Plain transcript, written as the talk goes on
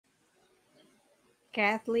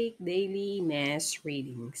Catholic Daily Mass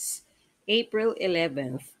Readings, April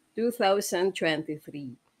 11th,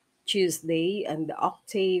 2023, Tuesday on the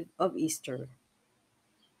Octave of Easter.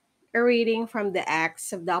 A reading from the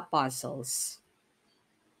Acts of the Apostles.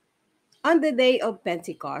 On the day of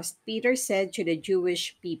Pentecost, Peter said to the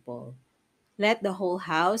Jewish people, "Let the whole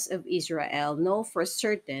house of Israel know for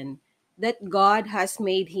certain that God has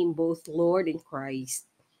made him both Lord and Christ,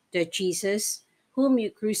 that Jesus, whom you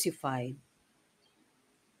crucified."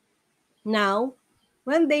 Now,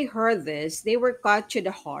 when they heard this, they were cut to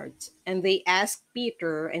the heart, and they asked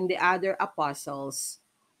Peter and the other apostles,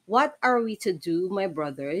 "What are we to do, my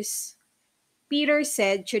brothers?" Peter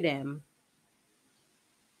said to them,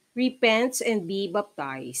 "Repent and be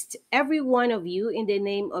baptized, every one of you, in the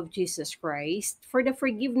name of Jesus Christ, for the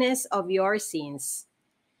forgiveness of your sins,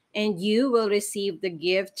 and you will receive the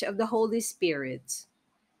gift of the Holy Spirit.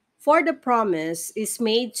 For the promise is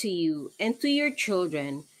made to you and to your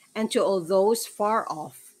children and to all those far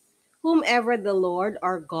off, whomever the Lord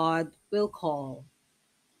our God will call."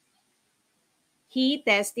 He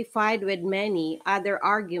testified with many other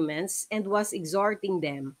arguments and was exhorting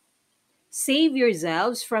them, "Save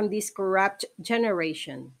yourselves from this corrupt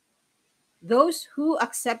generation." Those who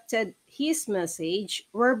accepted his message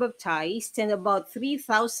were baptized, and about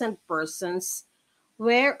 3,000 persons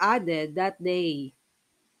were added that day.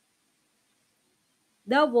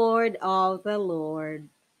 The word of the Lord.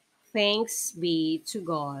 Thanks be to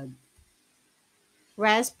God.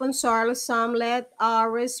 Responsorial Psalm, let our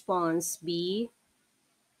response be,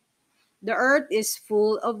 "The earth is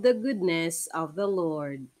full of the goodness of the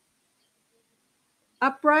Lord."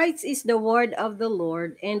 Upright is the word of the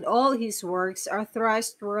Lord, and all his works are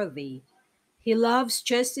trustworthy. He loves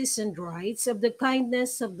justice and rights. Of the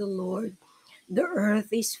kindness of the Lord, the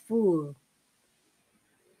earth is full.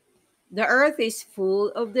 The earth is full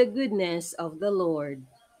of the goodness of the Lord.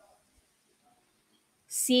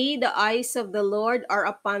 See, the eyes of the Lord are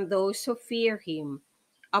upon those who fear him,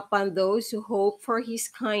 upon those who hope for his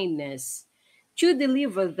kindness, to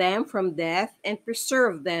deliver them from death and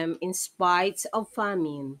preserve them in spite of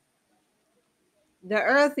famine. The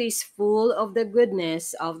earth is full of the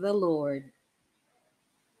goodness of the Lord.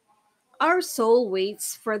 Our soul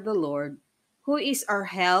waits for the Lord, who is our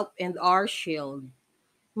help and our shield.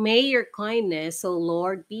 May your kindness, O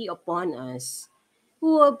Lord, be upon us,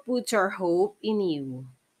 who have put our hope in you.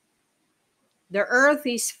 The earth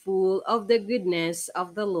is full of the goodness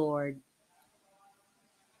of the Lord.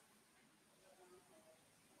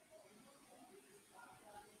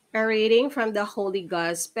 A reading from the Holy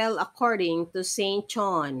Gospel according to St.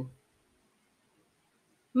 John.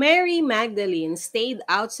 Mary Magdalene stayed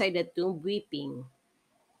outside the tomb weeping.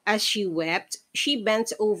 As she wept, she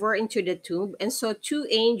bent over into the tomb and saw two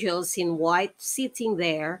angels in white sitting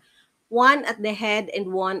there, one at the head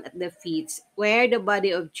and one at the feet, where the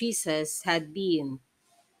body of Jesus had been.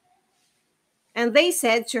 And they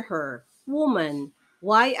said to her, "Woman,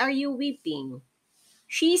 why are you weeping?"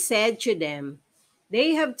 She said to them,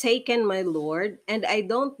 "They have taken my Lord, and I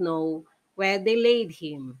don't know where they laid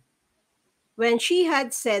him." When she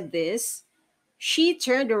had said this, she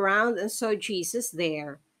turned around and saw Jesus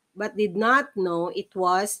there, but did not know it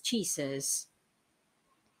was Jesus.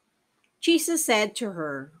 Jesus said to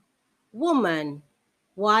her, "Woman,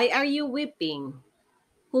 why are you weeping?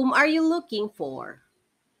 Whom are you looking for?"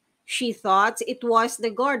 She thought it was the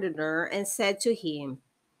gardener and said to him,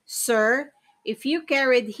 "Sir, if you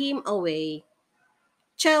carried him away,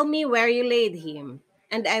 tell me where you laid him,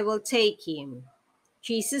 and I will take him."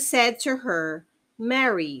 Jesus said to her,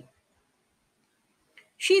 "Mary."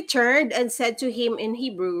 She turned and said to him in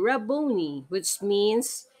Hebrew, "Rabboni," which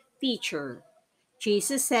means teacher.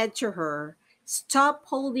 Jesus said to her, "Stop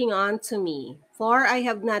holding on to me, for I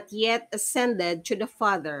have not yet ascended to the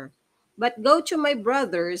Father. But go to my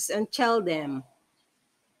brothers and tell them,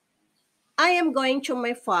 I am going to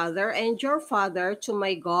my Father and your Father, to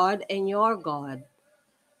my God and your God."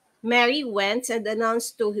 Mary went and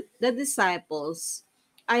announced to the disciples,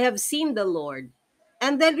 "I have seen the Lord,"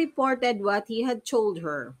 and then reported what he had told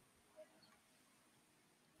her.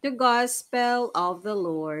 The Gospel of the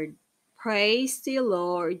Lord. Praise to you,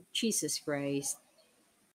 Lord Jesus Christ.